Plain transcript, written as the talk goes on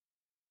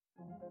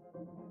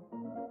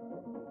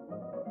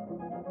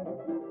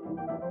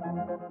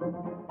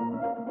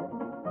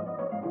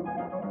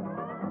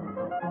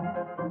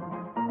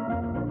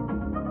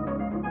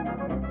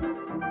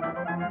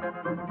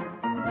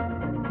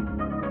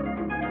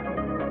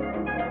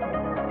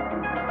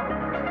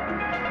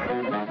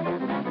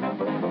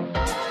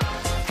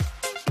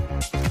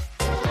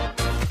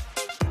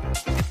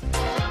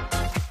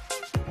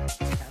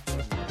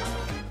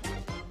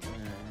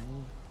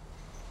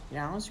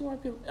Yeah, I don't see why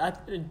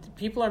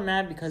people are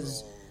mad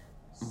because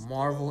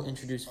Marvel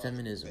introduced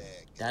feminism.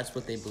 That's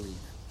what they believe.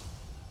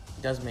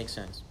 It does make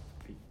sense.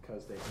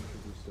 Because they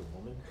introduced a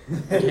woman?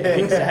 Yeah,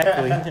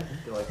 exactly. They're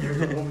like,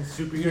 there's a woman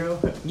superhero?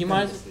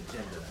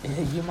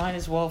 You might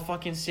as well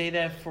fucking say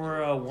that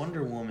for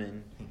Wonder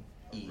Woman.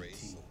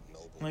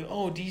 Like,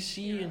 oh,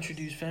 DC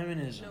introduced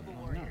feminism.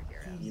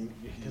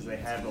 Because they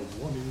have a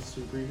woman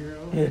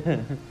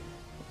superhero?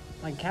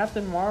 Like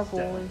Captain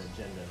Marvel is...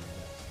 Agenda.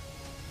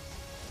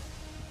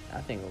 I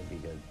think it would be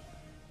good.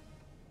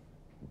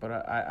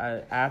 But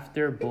I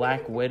after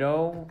Black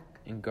Widow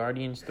and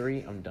Guardians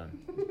 3, I'm done.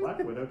 Is Black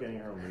Widow getting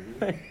her own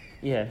movie?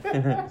 Yeah.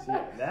 See,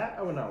 that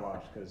I would not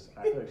watch because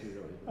I feel like she's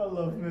really I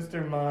love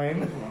Mr.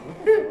 Mime.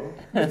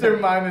 Mr.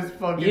 Mime is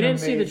fucking You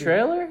didn't amazing. see the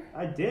trailer?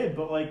 I did,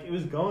 but like it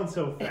was going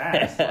so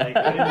fast. Like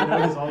I didn't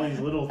notice all these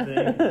little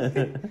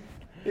things.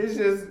 It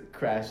just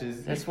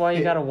crashes. That's why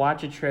you gotta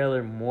watch a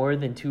trailer more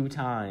than 2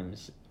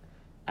 times.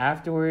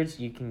 Afterwards,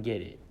 you can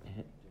get it.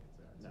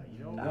 No, you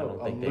don't. I don't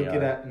I'm think they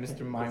looking are. at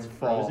Mr. Mime It's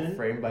fall Frozen,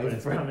 frame by but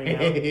it's frame.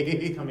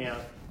 coming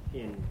out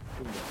in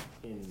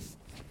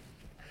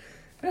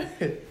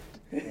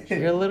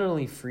You're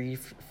literally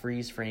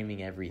freeze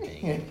framing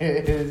everything.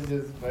 It's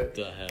just What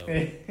the hell?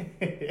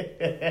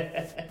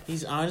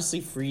 He's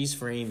honestly freeze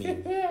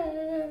framing.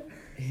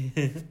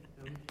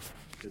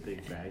 The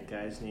big bad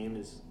guy's name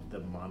is the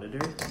Monitor.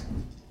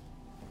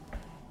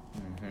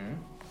 Mm-hmm.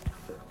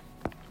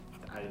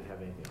 I didn't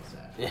have anything to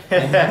say.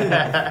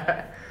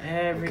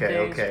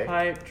 Everything's okay.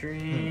 pipe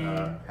dream.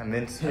 And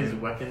then His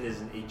weapon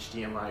is an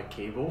HDMI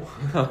cable.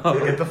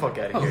 get the fuck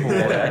out of here.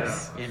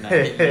 Yes. You're not-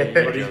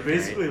 But he's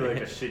basically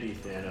like a shitty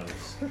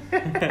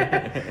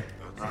Thanos.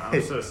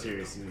 I'm so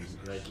serious.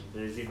 Like,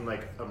 there's even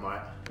like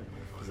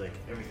he's like,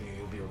 everything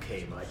will be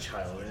okay, my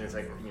child. And there's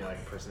like, like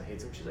a person that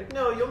hates him. She's like,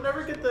 no, you'll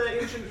never get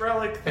the ancient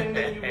relic thing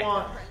that you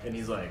want. And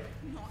he's like,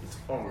 it's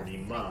already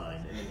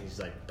mine. And then he's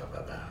like, bah,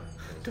 bah, bah.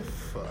 What the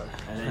fuck?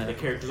 And then the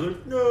character's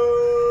like,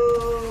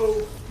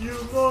 no, you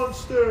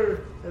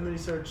monster! And then he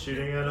starts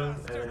shooting at him,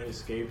 and then he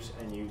escapes,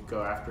 and you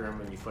go after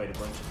him, and you fight a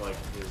bunch of like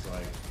his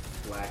like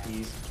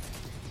lackeys,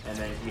 and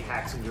then he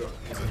hacks into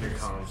his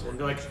intercoms, and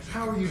they're like,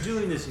 how are you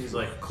doing this? And he's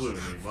like,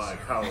 clearly my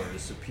power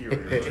is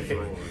superior to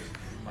yours.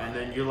 And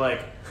then you're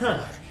like,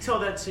 tell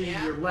that to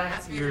your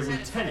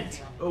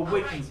lieutenant. Oh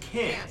wait, you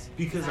can't,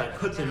 because I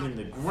put them in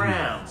the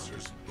ground.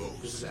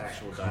 This is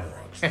actual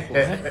dialogue.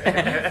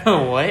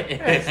 What?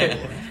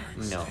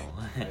 No.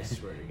 I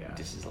swear to God.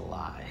 This is a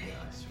lie. Yeah,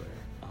 I swear.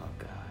 Oh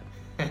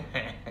god.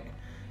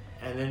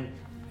 And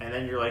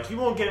then you're like, you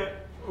won't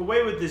get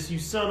away with this, you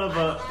son of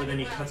a... But then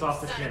he cuts off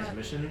the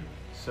transmission.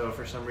 So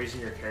for some reason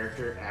your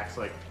character acts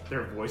like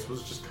their voice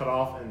was just cut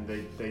off and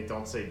they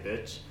don't say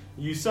bitch.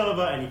 You son of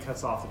a... And he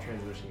cuts off the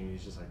transmission and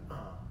he's just like,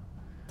 oh.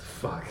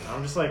 Fuck. And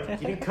I'm just like, you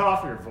didn't cut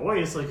off your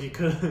voice like you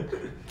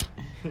could.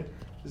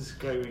 This is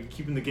great. We're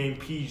keeping the game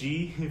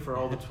PG for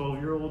all the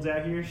 12-year-olds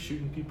out here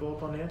shooting people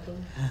up on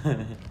Anthem.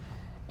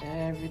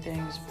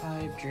 Everything's a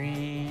pipe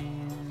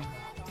dream.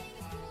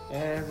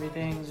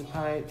 Everything's a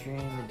pipe dream.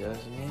 It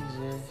doesn't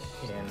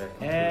exist. And that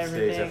concludes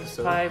today's Everything's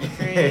episode. pipe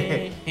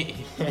dream.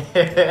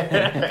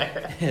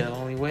 The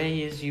only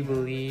way is you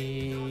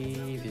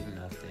believe in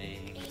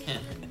nothing.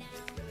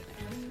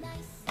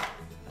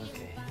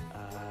 Okay.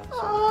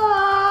 So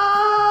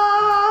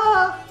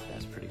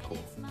that's pretty cool.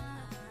 I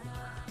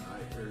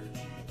urge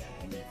you.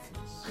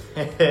 I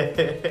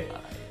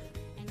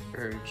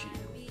urge you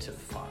to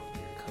follow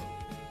your code.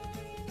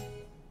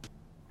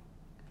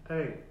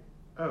 Hey.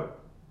 Oh.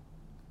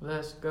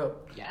 Let's go.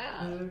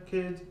 Yeah. The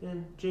kids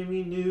and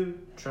Jimmy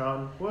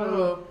Neutron. Whoa.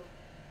 Hello.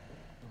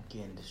 I'm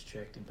getting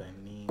distracted by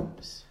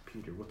memes.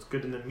 Peter, what's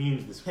good in the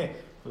memes this week?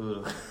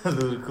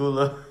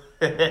 Ludicolo.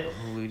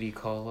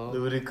 Ludicolo.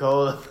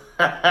 Ludicolo.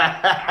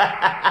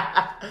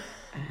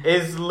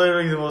 It's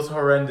literally the most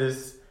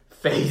horrendous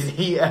face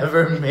he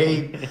ever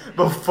made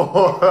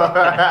before.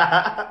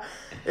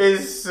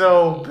 It's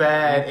so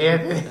bad,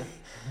 Anthony.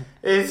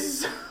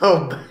 It's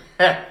so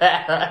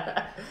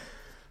bad.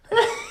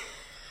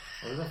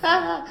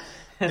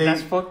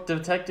 That's fuck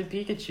Detective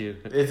Pikachu.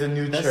 It's a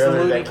new That's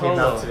trailer the that came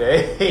out Ludicolo.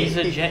 today.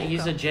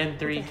 He's a Gen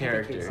 3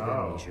 character.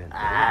 Oh.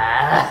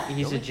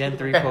 He's a Gen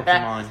 3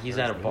 Pokemon. He's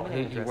at a bar.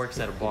 He works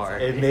at a bar.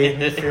 It made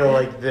me feel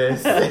like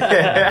this.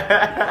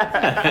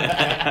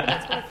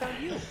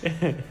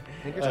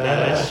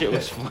 That shit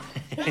was funny.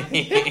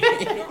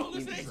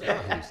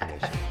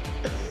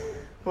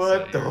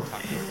 What the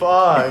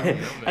fuck?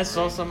 I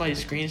saw somebody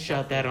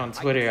screenshot that on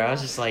Twitter. I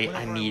was just like,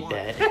 I need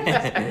that.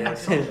 Yeah,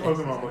 some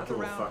Pokemon looked a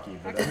little fucky,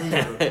 but that movie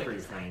looked pretty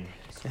funny.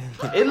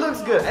 It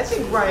looks good. I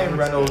think Ryan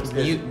Reynolds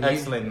is Mew-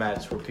 excellent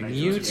match for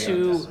Pikachu.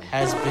 Mewtwo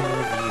has been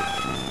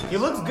reviewed. He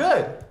looks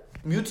good.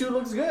 Mewtwo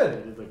looks It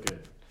good. did look good.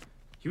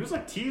 He was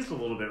like teased a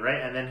little bit,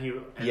 right? And then he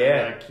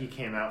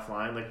came out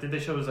flying. Like, did they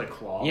show his like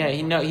claw? Yeah,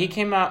 he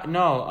came out.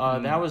 No,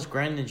 that was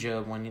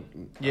Greninja when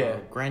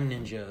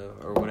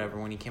Greninja or whatever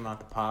when he came out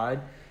the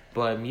pod.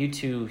 But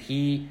Mewtwo,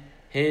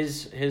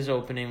 his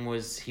opening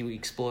was he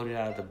exploded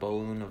out of the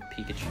balloon of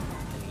Pikachu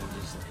and he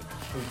just like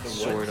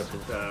soared up.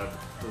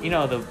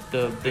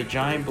 The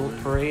giant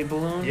parade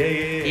balloon.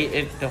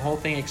 Yeah. The whole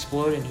thing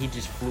exploded and he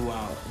just flew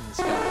out in the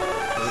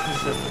sky. This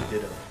is just a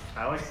ditto.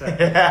 I like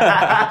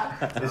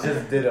that. It's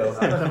just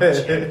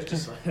ditto.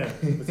 Just like,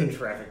 with the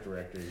traffic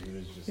director, he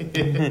was just.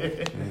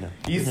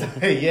 Like, He's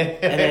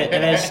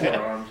And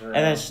arms around.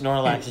 then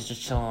Snorlax is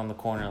just chilling on the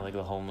corner like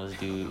the homeless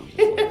dude.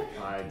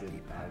 I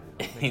didn't.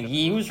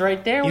 He was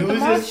right there He with was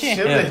the just Machamp.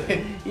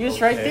 chilling. He was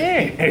Okay. right I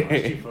was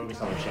there. too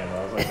focused on the channel.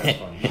 I was like, that's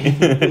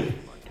funny.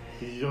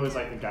 He's always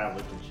like the guy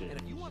lifting shit.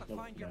 And nope,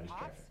 not his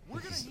traffic. We're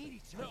gonna need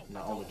each other.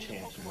 Not all the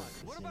champs work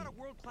the What same. about a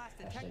world-class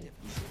Hashtag detective?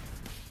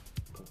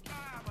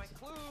 My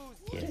clues.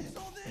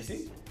 Yeah. Is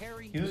he?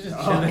 Harry. He was just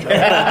Oh, chilling.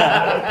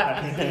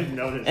 I didn't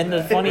notice And the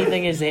that. funny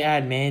thing is they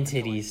add man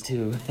titties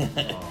too.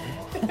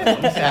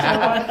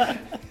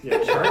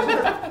 Yeah,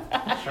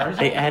 Charizard.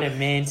 They added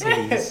man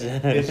titties.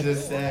 It's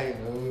just saying.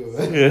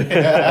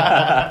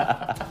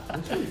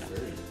 That's really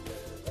furry.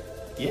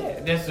 Yeah,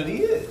 that's what he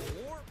is.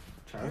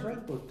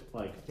 Charizard looked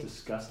like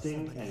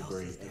disgusting and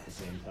great at the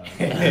same time.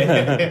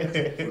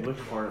 It looked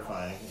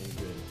horrifying and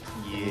good.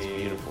 Yeah. It's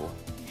beautiful.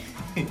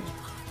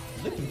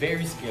 Looked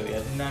very scary. I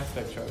did not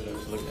expect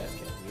Charizard to look that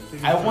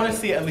scary. I want to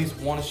see at least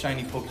one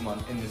shiny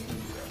Pokemon in this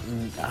movie.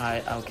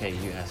 Okay,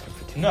 you're asking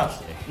for too No, much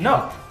there.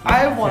 no.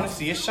 I want to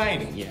see a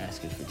shiny. You're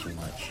asking for too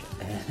much.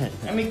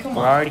 I mean, come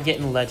We're on. already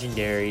getting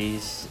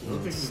legendaries. I don't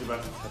think he's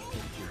about to touch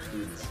Pikachu's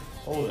boots.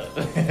 Hold up.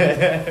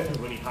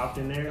 When he hopped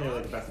in there, they're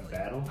like about to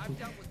battle.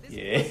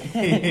 Yeah.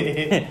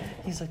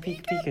 He's like,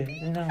 Pika, Pika,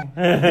 no.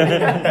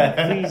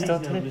 Please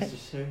don't do it. Mr.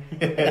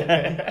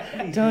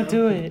 Sir. Don't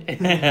do it.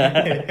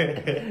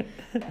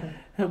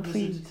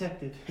 Please,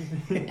 detective.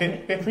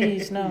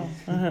 please, no.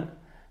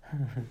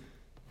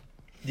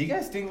 Do you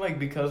guys think like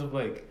because of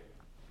like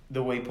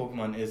the way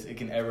Pokemon is, it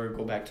can ever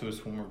go back to its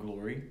former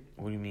glory?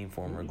 What do you mean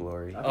former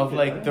glory? Of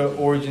like the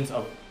origins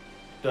of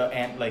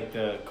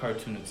the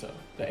cartoon itself,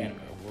 the anime.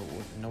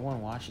 No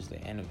one watches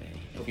the anime.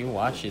 If you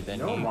watch it, then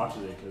No one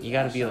watches it because you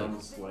gotta be like-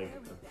 sounds like.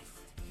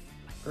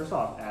 First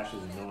off, Ash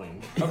is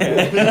annoying.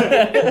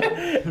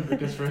 Okay.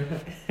 Because for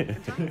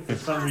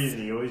some reason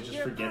he always just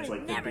forgets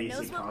like the Never knows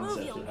basic what move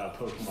concept you'll of how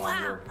Pokemon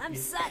Wow, work. I'm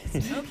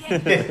psyched.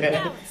 Okay,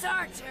 now it's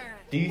our turn.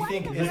 Do you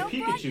think Because this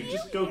Pikachu,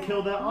 just go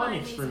kill that My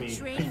Onix for me.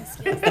 trading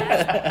skills,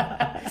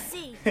 that's what you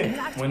see,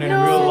 Dr. when in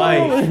No. real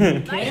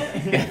life, Like,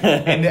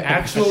 in the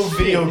actual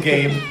video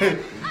game,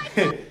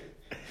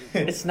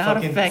 It's not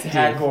fucking effective.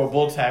 tackle or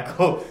bull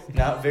tackle,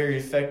 not very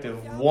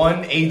effective.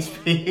 1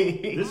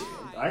 HP. This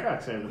I got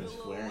excited when this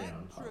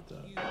Flareon popped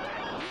up.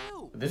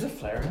 There's a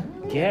flare.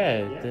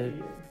 Yeah, Yeah, the,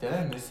 Did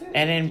I miss it?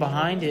 and then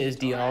behind it is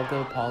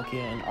Dialga,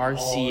 Palkia, and Arceus.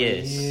 Oh,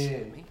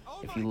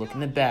 yeah. If you look in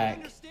the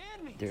back,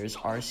 there's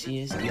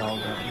Arceus,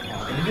 Dialga, and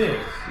Palkia. It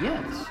is.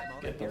 Yes.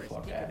 Get the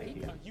fuck out of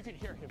here.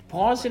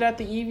 Pause it at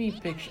the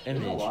Eevee picture There's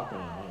a image. lot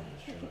going on in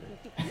this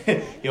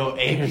trailer. Yo,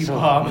 AP So-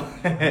 Palm.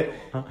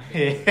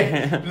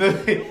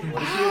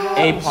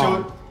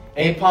 Apom.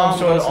 Apom Apom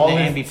showed goes to all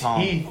the his Ambipom.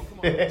 teeth.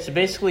 So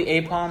basically,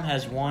 Apom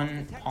has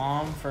one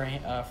palm for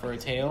a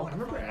tail, I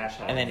remember Ash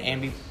had and then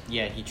one.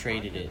 he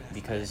traded it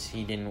because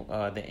he didn't.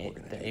 The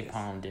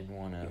Apom didn't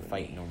want to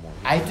fight no more.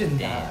 I did not.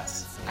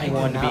 dance. I He did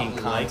wanted to be not in like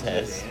the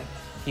contests. dance.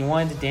 He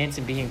wanted to dance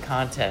and be in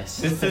contests.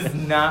 This is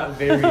not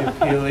very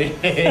appealing.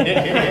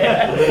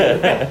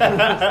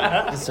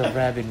 It's a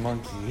rabid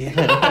monkey.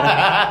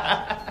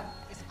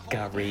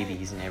 Got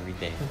rabies and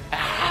everything.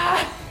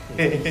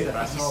 He said,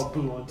 I saw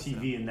Boo on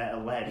TV in that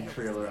Aladdin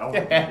trailer. I want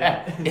to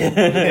do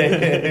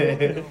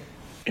that.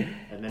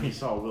 And then he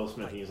saw Will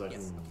Smith and he's like,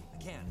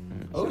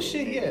 Oh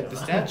shit, yeah, the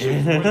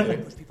statues were there.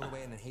 Push people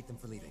away and then hate them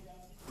for leaving.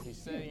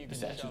 The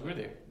statues were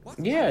there.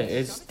 Yeah,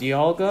 it's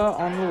Dialga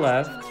on the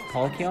left,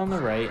 Palkia on the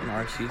right, and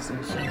Arceus in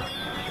the center.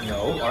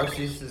 No,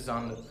 Arceus is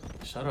on the...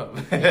 Shut up.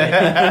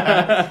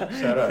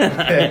 Shut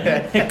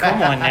up.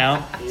 Come on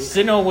now.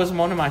 Sinnoh was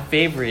one of my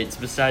favorites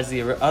besides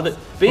the other.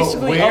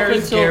 Basically, but where's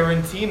up until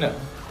Garatina?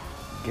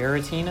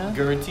 Giratina?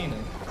 Garatina.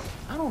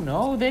 I don't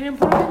know. They didn't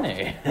put it in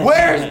there.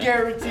 Where's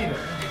Garatina?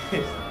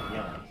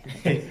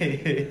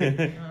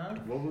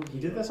 he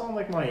did this on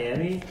like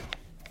Miami?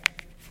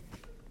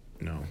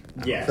 No.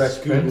 Yes. Fresh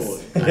Google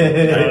Prince.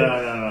 it.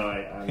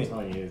 No. I'm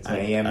telling you. It's like,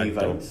 Miami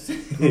don't. Vice.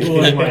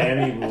 Google it,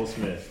 Miami Will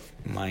Smith.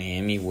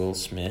 Miami Will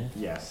Smith.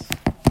 Yes.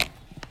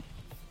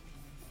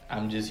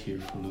 I'm just here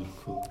for Luke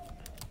Cool.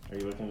 Are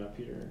you looking it up,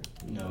 Peter?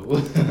 No.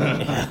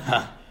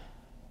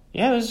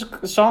 Yeah, there's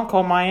a song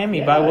called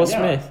Miami by Will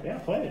Smith. Yeah,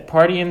 play it.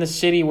 Party in the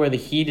city where the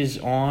heat is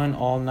on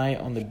all night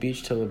on the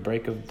beach till the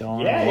break of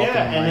dawn. Yeah, Welcome yeah. to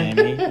And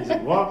Miami. then he's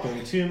like,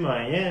 welcome to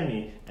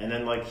Miami. And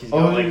then, like, he's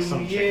got, like,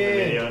 some chick in the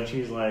video, and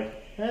she's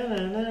like, na na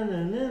na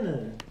na na na.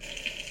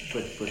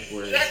 With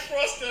words. Jack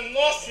Frost done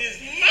lost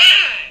his mind!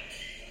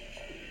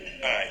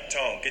 Alright,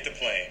 Tone, get the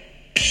plane.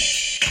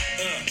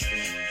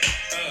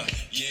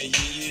 Yeah.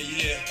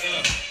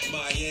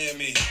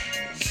 Miami.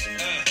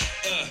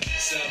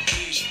 South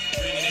Beach,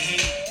 bringing the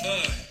heat.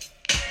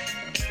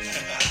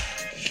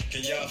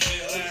 Can y'all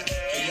feel that?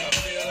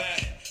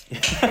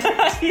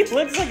 He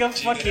looks like a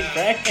fucking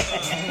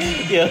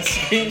crackhead. Yo,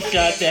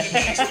 screenshot that.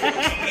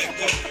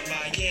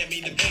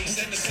 Miami, the base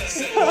and the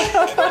sunset.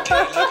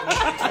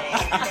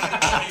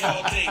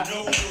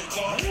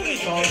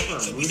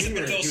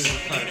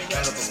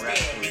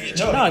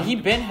 No, he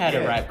been had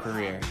a rap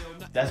career.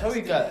 That's how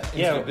he got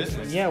into the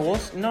business. Yeah,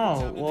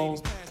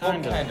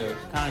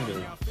 kind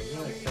of.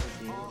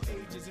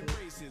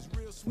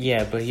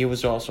 Yeah, but he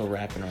was also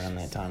rapping around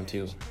that time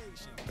too.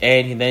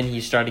 And then he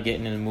started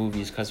getting into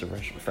movies because of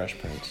Fresh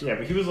Prince. Yeah,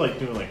 but he was like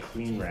doing like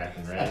clean rap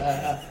and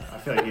rap. I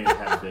feel like he didn't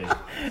have big.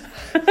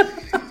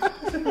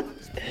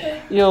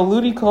 Yo,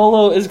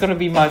 Ludicolo is gonna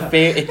be my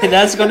favorite.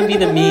 That's gonna be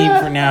the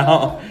meme for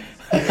now.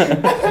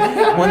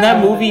 When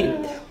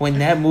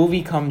that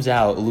movie comes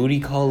out,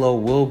 Ludicolo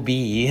will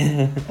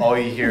be. All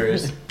you hear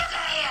is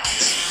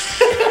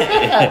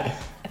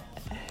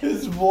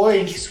his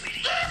voice.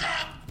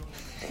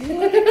 Sounds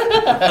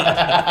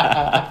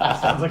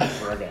like a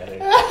drug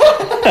addict.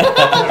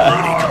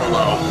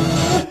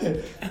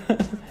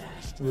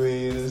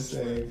 Wait a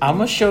second. I'm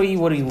gonna show you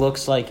what he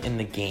looks like in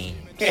the game.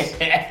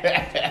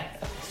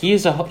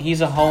 He's a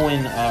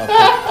Hoenn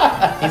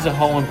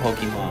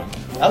Pokemon.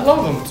 I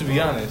love him, to be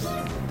honest.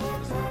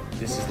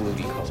 This is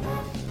Ludicolo.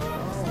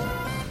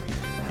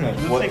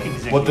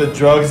 What the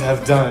drugs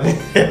have done.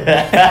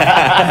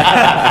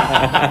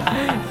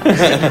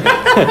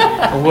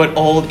 What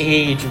old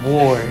age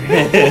wore.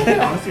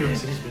 Honestly,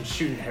 he's been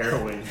shooting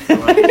heroin. For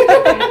like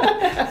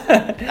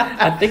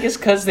I think it's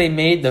because they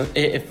made the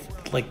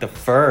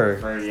fur.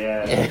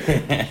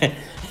 yeah.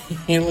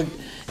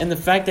 And the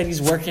fact that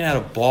he's working at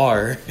a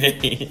bar.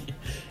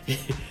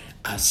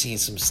 I've seen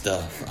some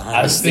stuff.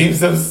 I've seen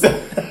some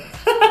stuff.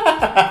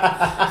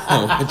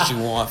 What you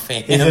want,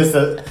 fam? He's just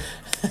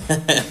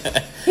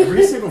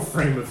Every single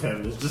frame of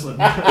him is just like.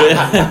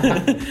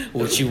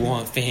 What you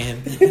want,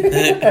 fam?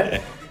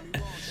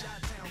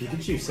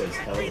 Pikachu says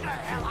hell yeah.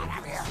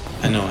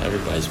 I know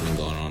everybody's been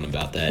going on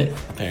about that,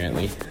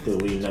 apparently. They're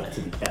leading up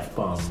to the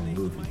F-bomb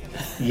movie.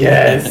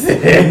 yes.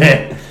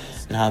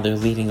 Now they're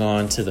leading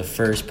on to the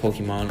first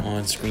Pokemon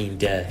on-screen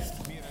death.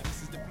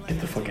 Get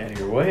the fuck out of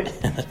here! What?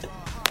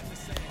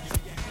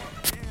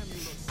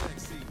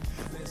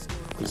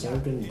 Has there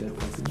been dead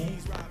Pokemon?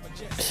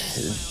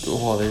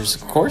 Well, there's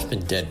of course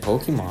been dead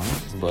Pokemon,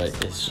 but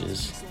it's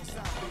just,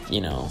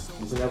 Isn't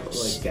that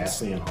like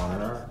Ghastly and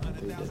Haunter?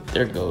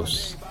 they're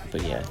ghosts.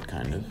 But yeah,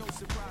 kind of.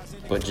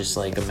 But just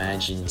like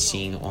imagine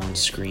seeing on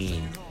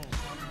screen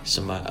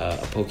a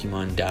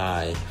Pokemon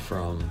die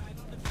from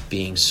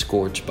being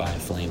scorched by a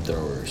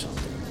flamethrower or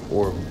something,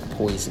 or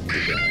poisoned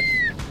to death.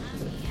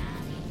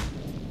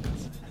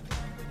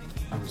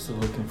 I'm still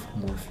looking for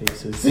more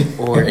faces.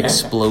 Or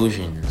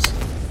explosions.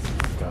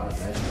 God,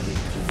 that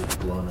Pikachu just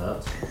blown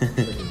up.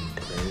 Freaking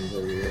brains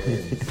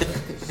everywhere.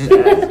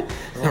 Sad.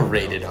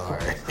 Rated R.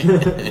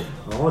 I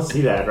want to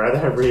see that. I'd rather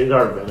have rated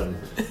R Venom.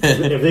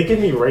 If they give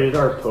me rated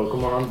R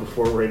Pokemon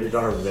before rated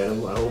R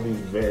Venom, I will be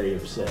very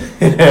upset.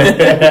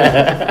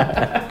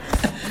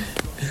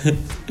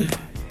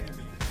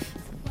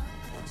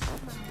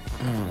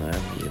 Oh,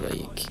 that'd be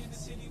like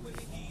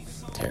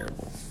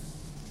terrible.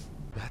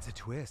 That's a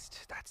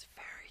twist. That's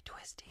very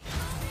twisty.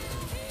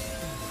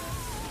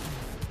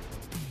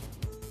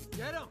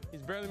 Get him!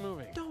 He's barely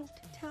moving. Don't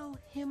tell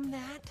him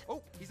that.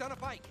 Oh, he's on a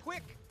bike.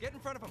 Quick, get in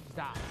front of him.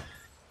 Stop.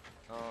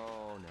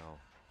 Oh, no.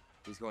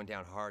 He's going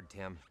down hard,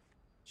 Tim.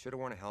 Should have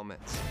worn a helmet.